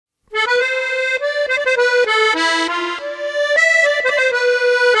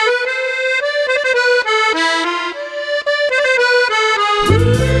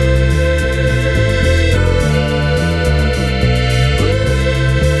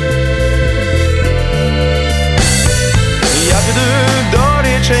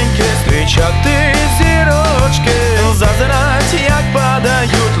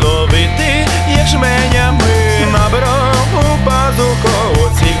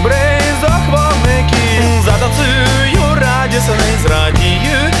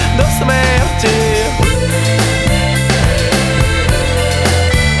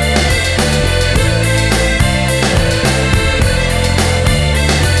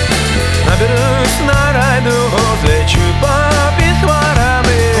на райду злечу попід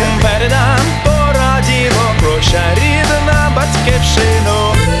хмарами. Передам порадімо, прощай рідна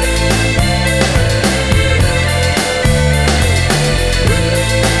батьківщину.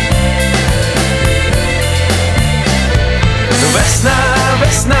 Весна,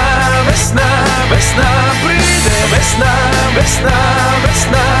 весна, весна, весна прийде, весна, весна,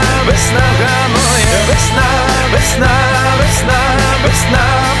 весна, весна гамує, весна, весна, весна, весна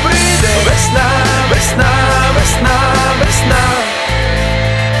прийде, весна, весна, весна, весна.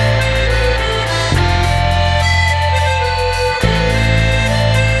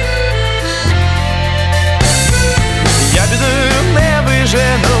 Я біду не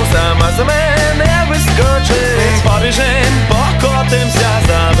вижену, сама за мене вискочить. Побіжим, покотимся,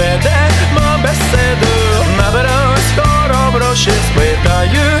 заведемо беседу. Наберусь хороброші,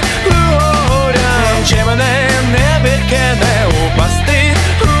 спитаю у горя, чи мене не викине упасти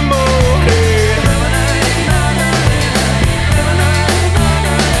у морі.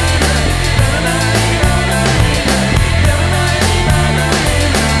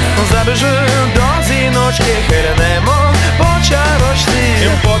 Забіжу до зіночки, хильнемо по чарочці.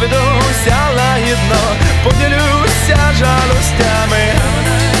 Повідуся лагідно, поділюся жалостями.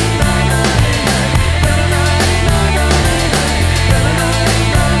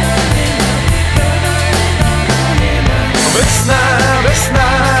 Весна, весна,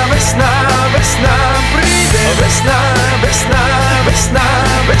 весна, весна прийде, весна, весна, весна,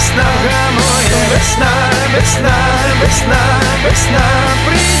 весна гамує, весна, весна, весна, весна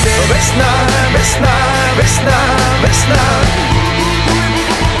прийде, весна, весна, весна, весна.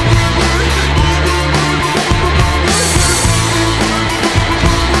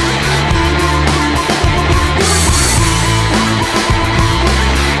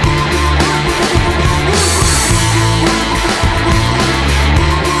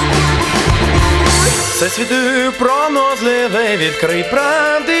 Це світу пронозливий, відкрий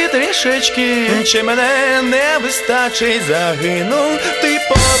правди трішечки. Чи мене не вистачить, загинув ти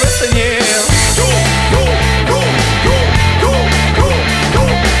по весні.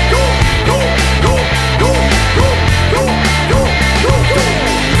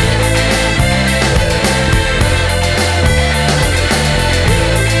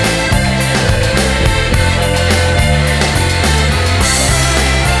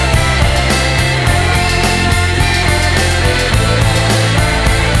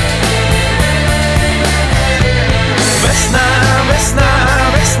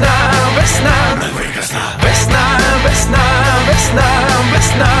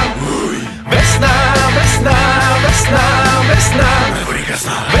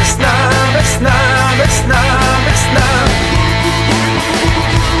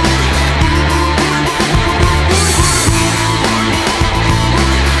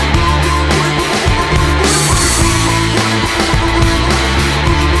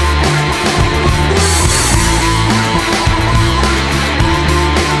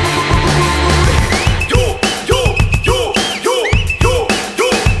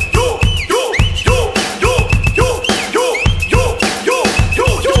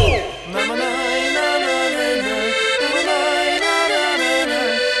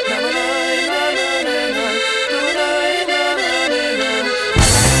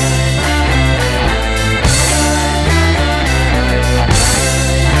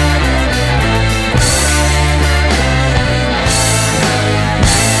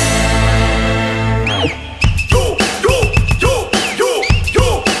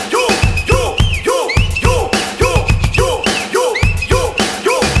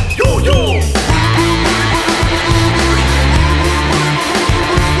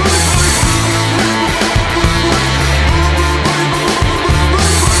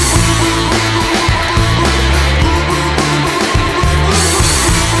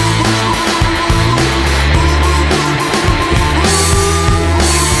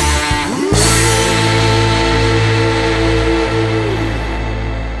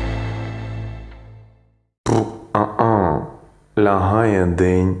 Лягає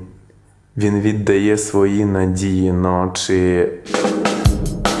день, він віддає свої надії ночі.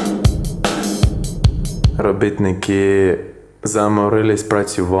 Робітники заморились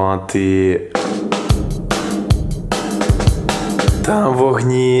працювати. Там в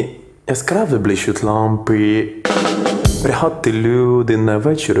вогні яскраво блищуть лампи. Приходьте, люди, на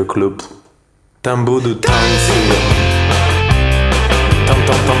вечір клуб. Там будуть танці. Там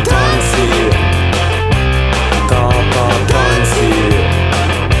танці. Танці.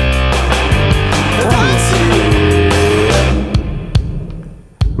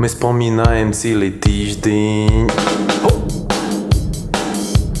 Ми споминаємо цілий тиждень.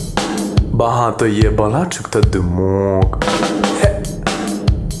 Багато є балачок та думок.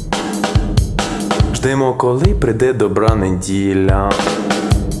 Ждемо, коли прийде добра неділя.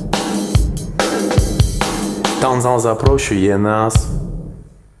 Танзан запрошує нас.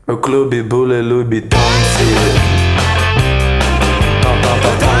 У клубі були любі танці.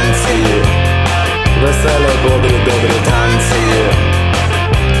 Танці. Веселі, бодрі, добрі танці.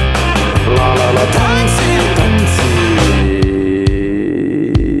 Ла-ла-ла, танці, танці.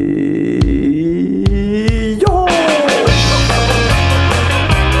 Йо!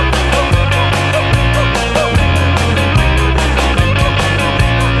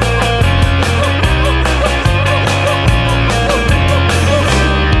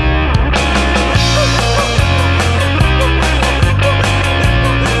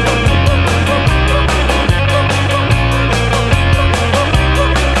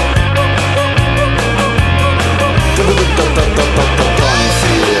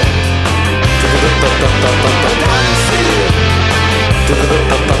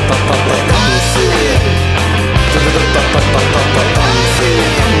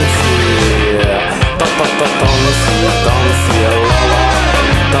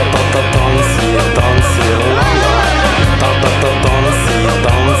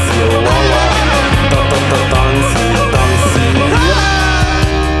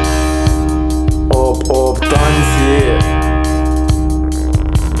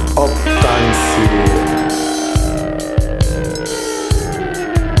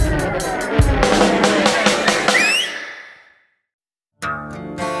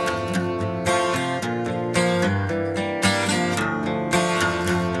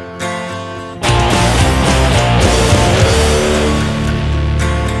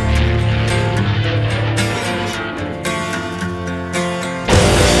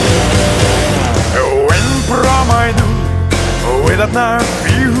 Видатна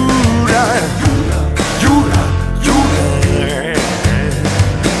фігура Юра,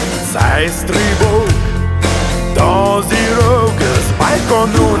 цей стрибок до зірок з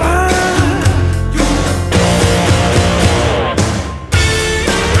Байконура.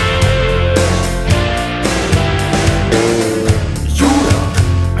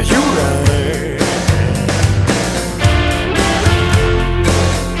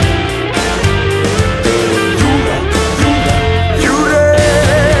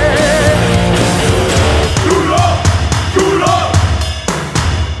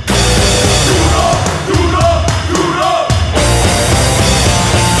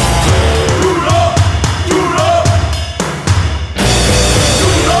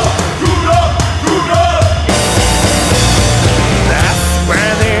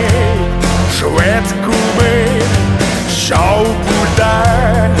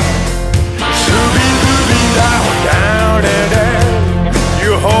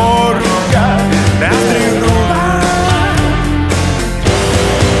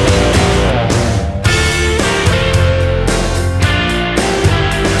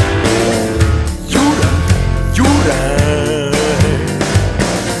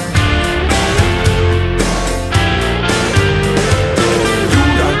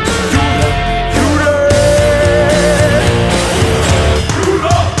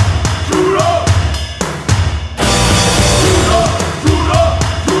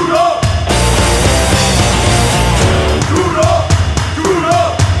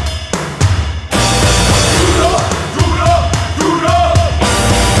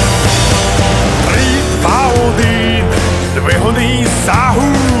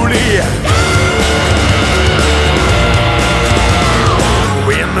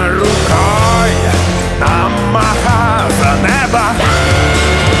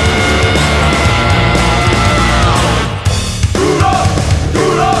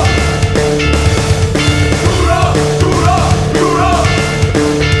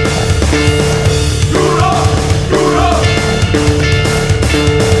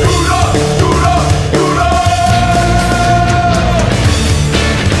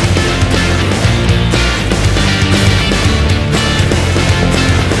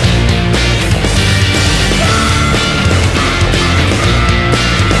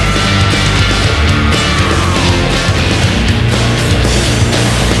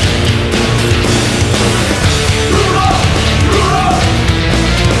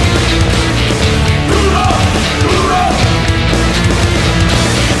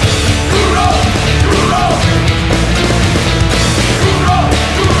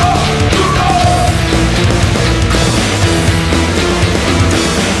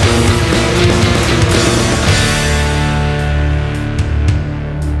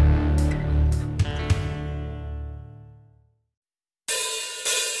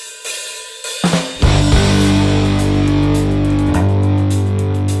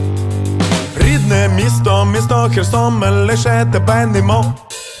 місто Херсон, ми лише тебе немо.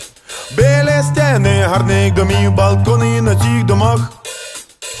 Білі стіни, гарних домів, балкони на цих домах.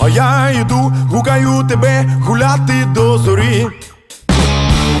 А я йду, гукаю тебе гуляти до зорі.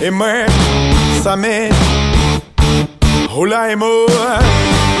 І ми самі гуляємо.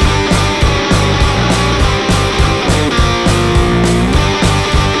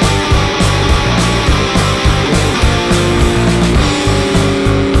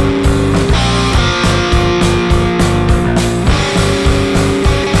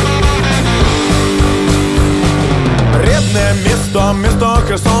 Місто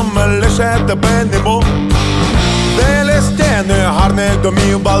Херсон, ми лише тебе немо. Білі стіни, гарних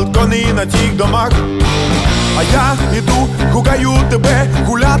домів, балкони на цих домах. А я іду, гукаю тебе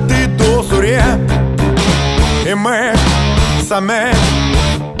гуляти до зорі. І ми самі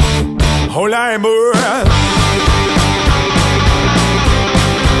гуляємо.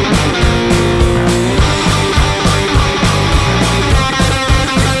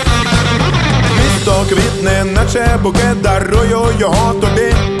 Місто квітне, наче букет, дарую його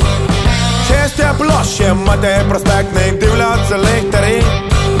тобі. Чисті площі, мати проспект, не дивляться ліхтарі.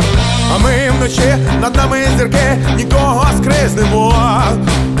 А ми вночі над нами зірки, нікого скризнемо.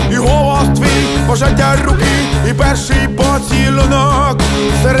 І голос твій, пожаття руки, і перший поцілунок.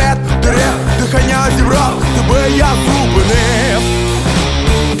 Серед дерев дихання зібрав, тебе я зупинив.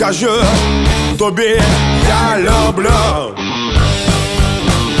 Кажу тобі, я люблю.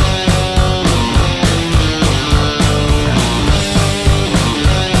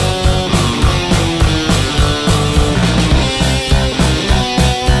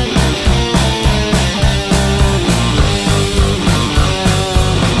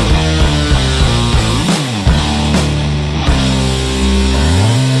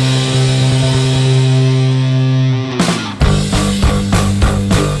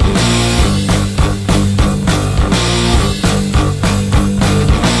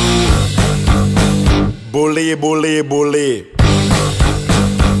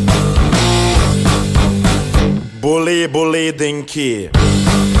 Були. Були деньки.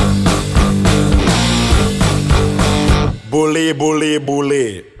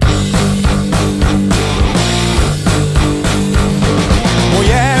 Були.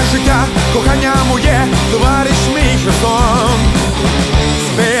 Моє життя, кохання моє, товариш мій Херсон.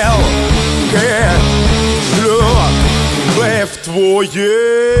 Спілки шлюб в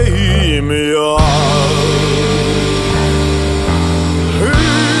твоє ім'я.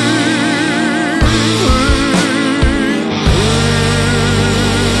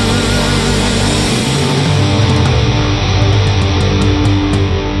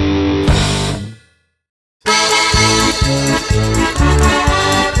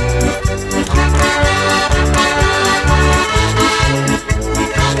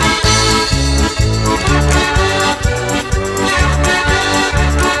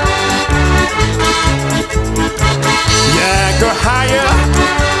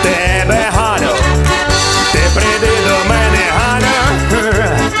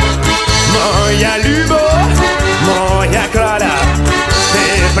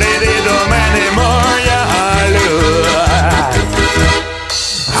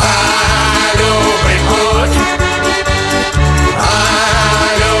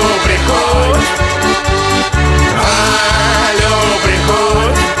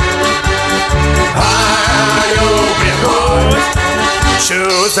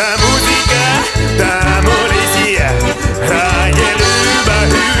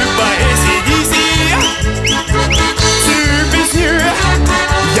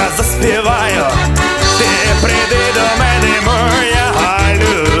 Заспіваю, ти прийди до мене, моя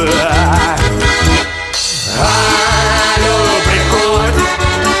Галю. Галю, приходь.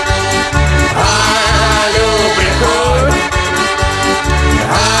 Галю, приходь.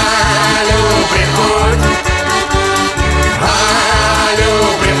 Галю, приходь. Галю,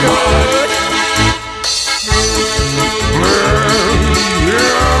 приходь.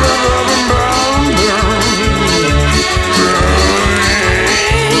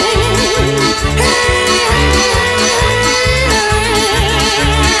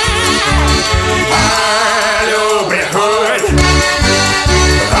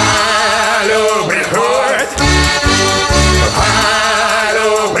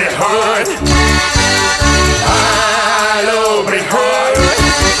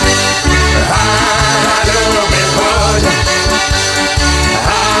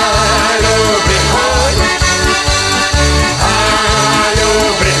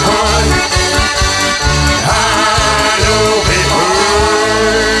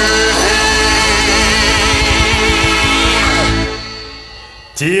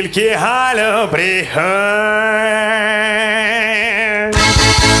 Тільки Галю приходь.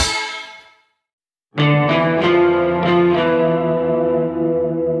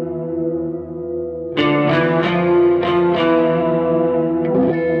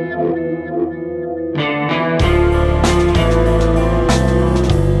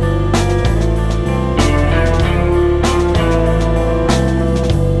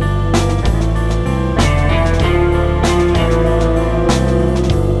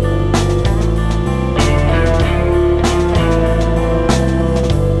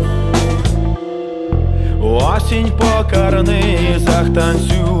 Осінь по карнизах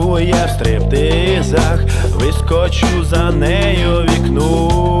танцює в стриптизах, вискочу за нею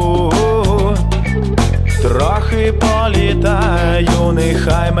вікну. Трохи політаю,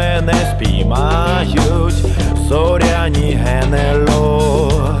 нехай мене спіймають зоряні ГНЛО.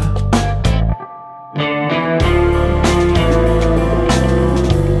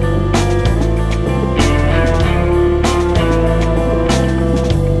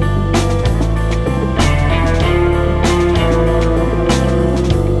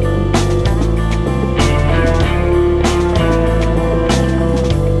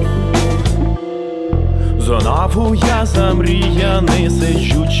 Знову я замріяний,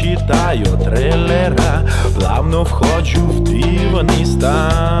 сиджу, читаю трилера, плавно входжу в дивний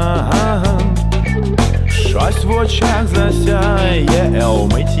стан. Щось в очах засяє,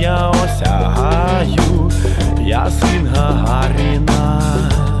 вмить я осягаю, я син Гагаріна.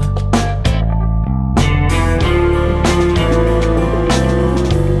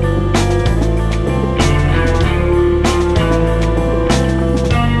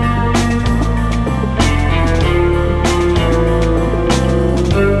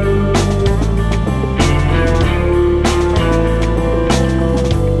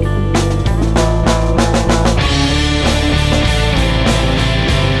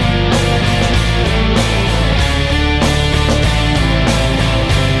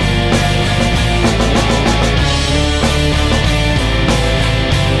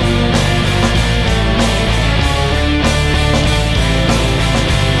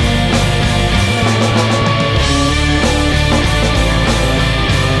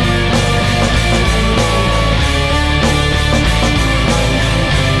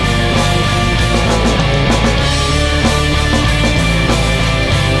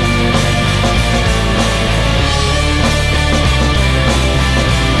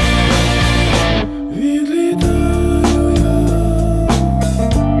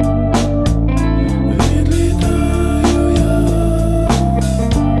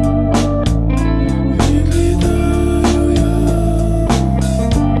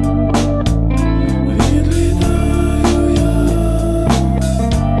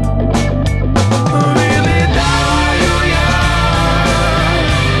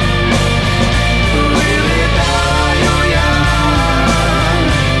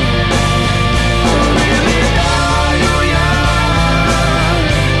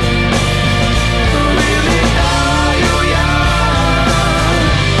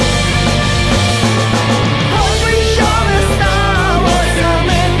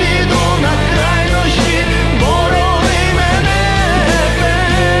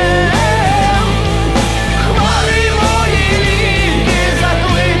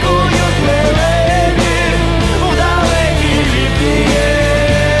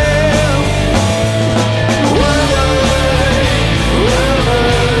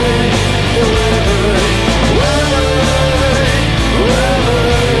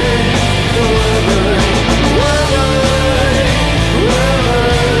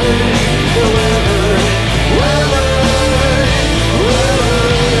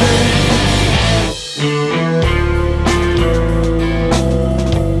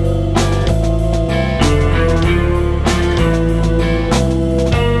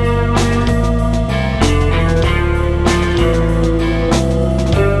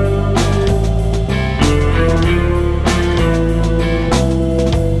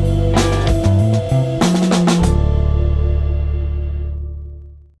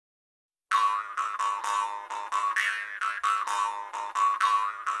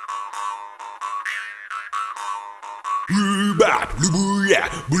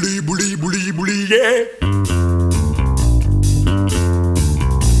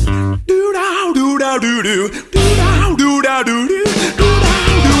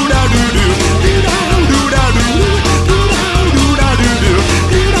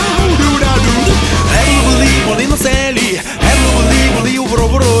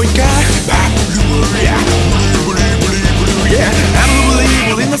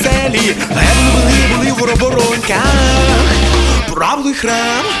 правий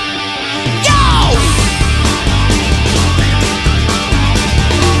храм. Йоу!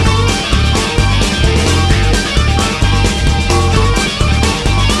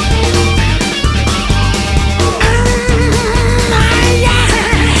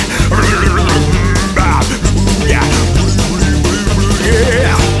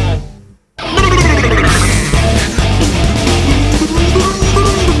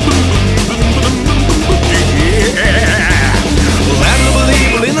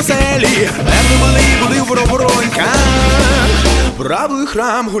 Правий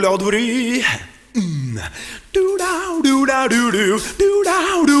храм гуляв у дворі. Ду-дау-ду-дау-ду-ду,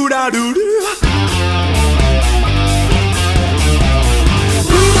 ду-дау-ду-дау-ду-ду.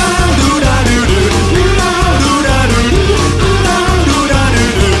 Ду-дау-ду-дау-ду-ду, ду-дау-ду-дау-ду-ду,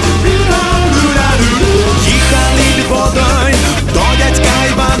 ду-дау-ду-дау-ду-ду, ду-дау-ду-дау-ду-ду. Їхали під водою до дядька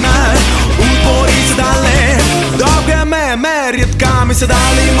Івана. У дворі сідали довге меме, рядками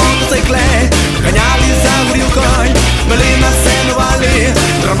сідали мотоцикли. Ганяли за горілкою, мели на сцену вали,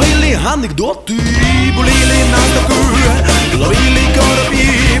 травили анекдоти, боліли на ставку, ловили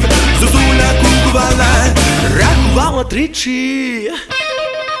коробів, зозуля кукувала, рахувала тричі.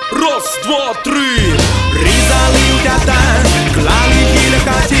 Раз, два, три. Різали утята, клали її на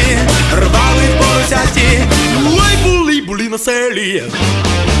хаті, рвали поросяті. Ой, були на селі.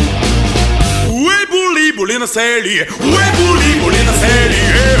 Ой, були на селі. Ой, були на селі.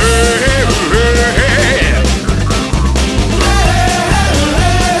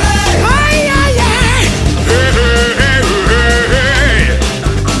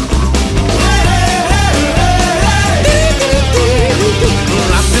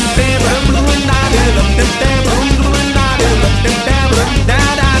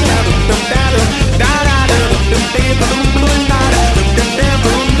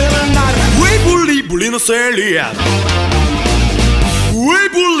 Були на селі.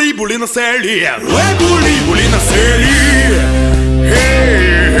 Ой, були на селі. Ой, були на селі. Гей,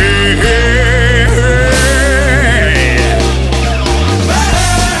 гей, гей, гей.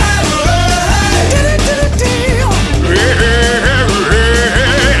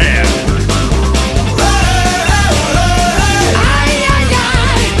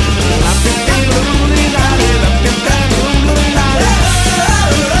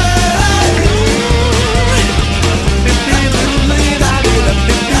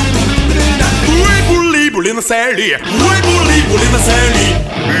 Були на селі. Ой, були на селі.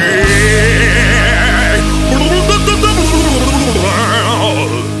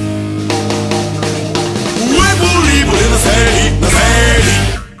 Ой, були на селі, на селі.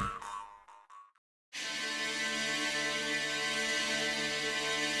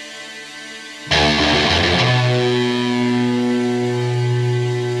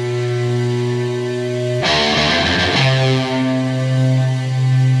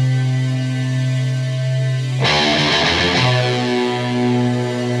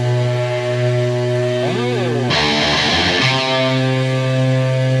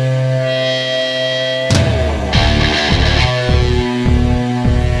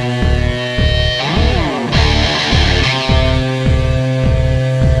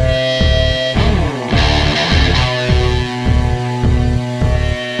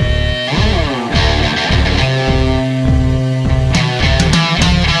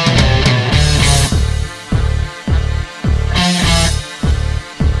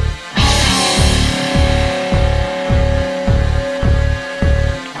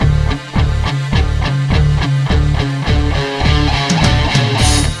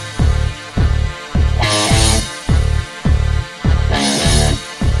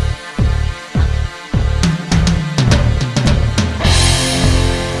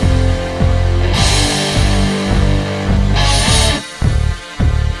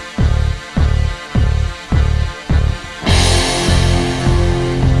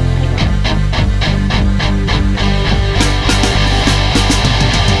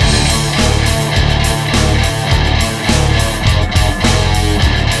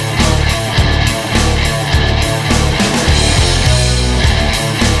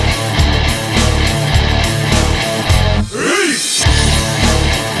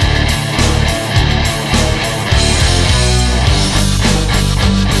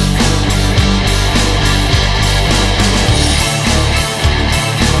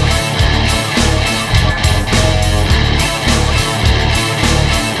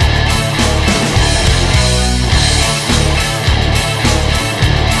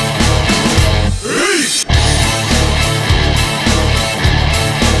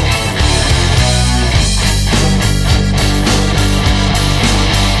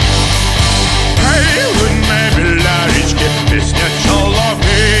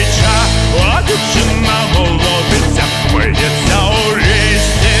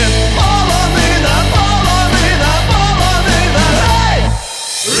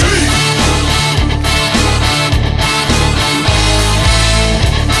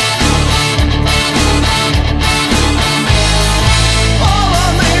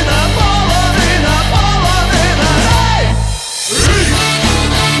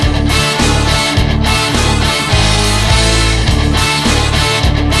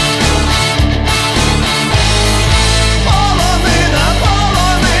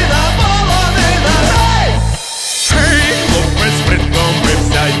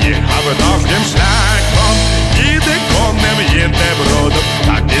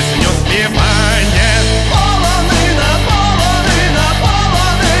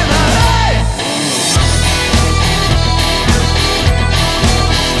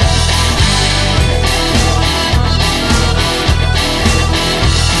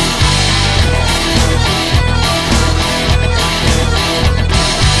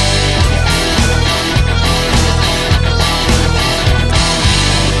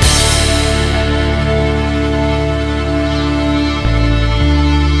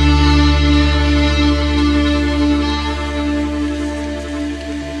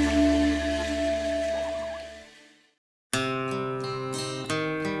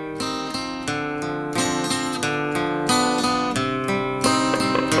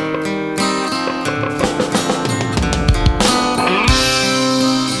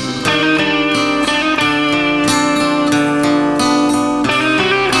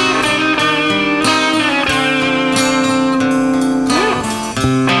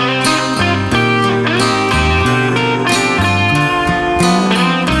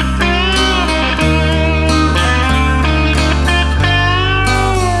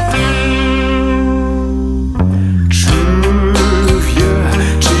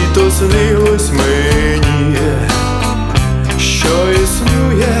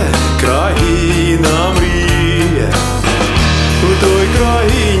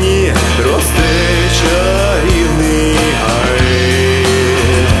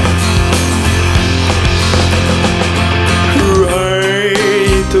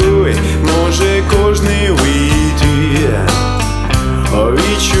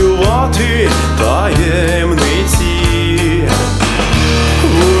 таємниці,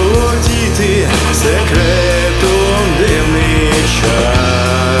 володіти секретом дивний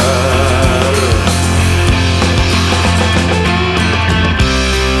чар.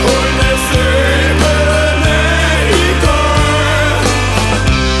 Ой, неси мене ріка,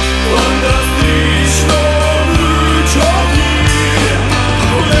 фантастичному човні,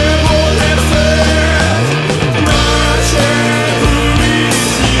 в небо несе, наче у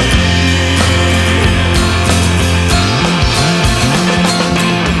вісні.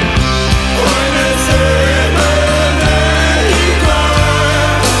 Ой, неси мене ріка,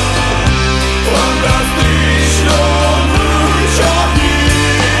 фантастичному човні,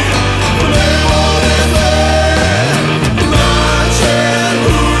 в небо несе, наче у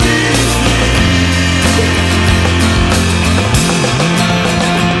вісні.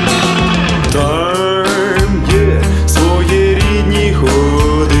 Там є своєрідні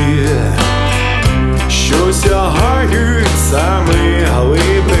ходи, що сягають самих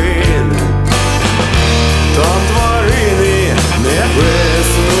глибин. Там тварини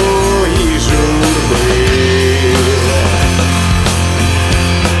небесної журби.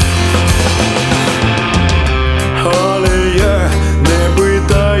 Але я не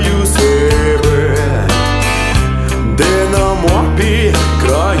питаю себе, де на мапі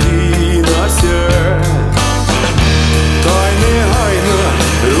країна ся, та й негайно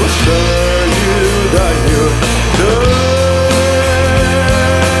рушаю дальню даль.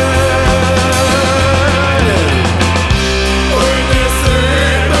 Ой, неси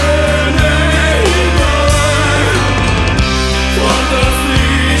мене ріка,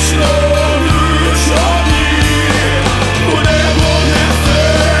 фантастичному човні, в небо несе,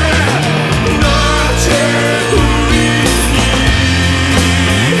 наче у вісні.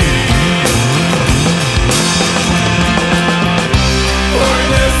 Ой,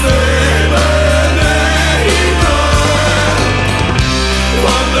 неси мене ріка,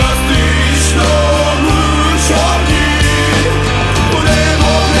 фантастичному човні, в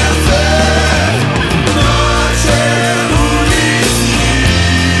небо несе, наче у вісні.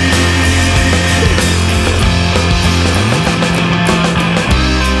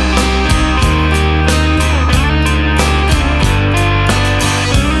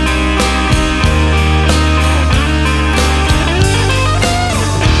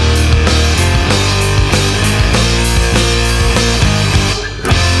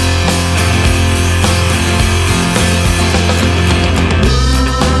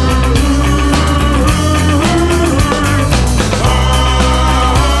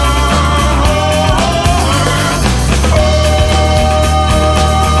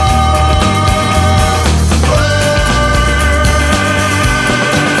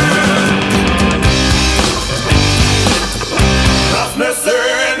 Нас несе,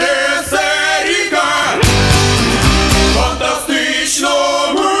 несе ріка,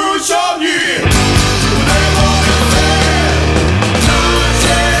 фантастичному човні, в небо несе,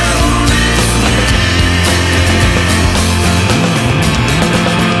 наче у вісні.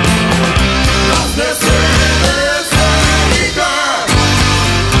 Нас несе, несе ріка,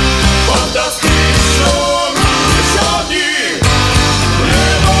 фантастичному човні, в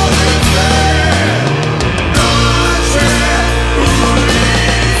небо несе, наче у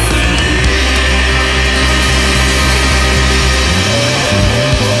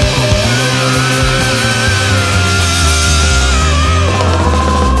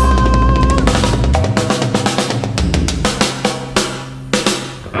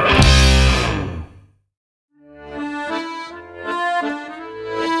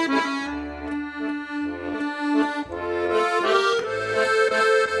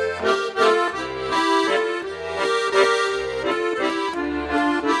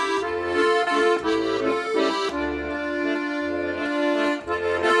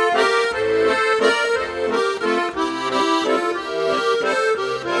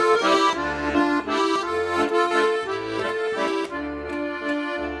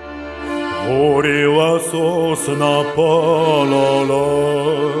Горіла сосна палала,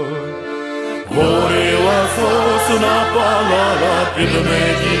 горіла сосна палала, під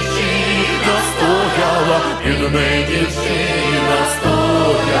неї дівчина стояла, під неї дівчина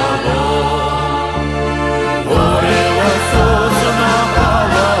стояла. Горіла сосна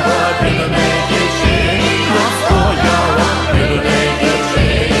палала, під неї дівчина стояла, під неї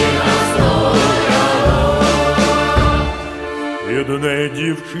дівчина стояла. Під неї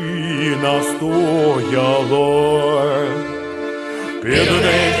дівчина стояла, під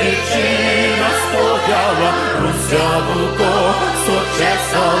неї дівчина стояла, русяву косу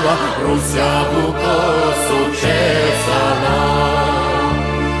чесала, русяву косу чесала.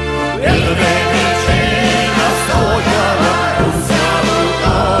 Під неї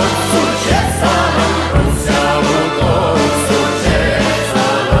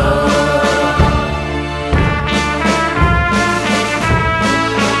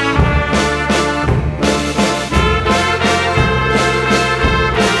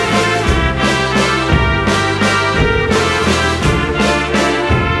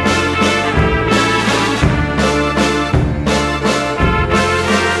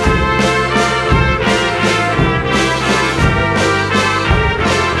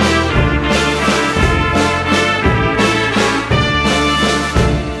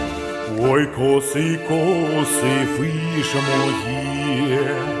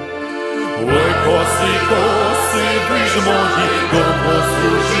коси, коси, ви ж мої, довго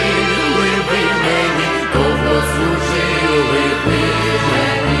служили.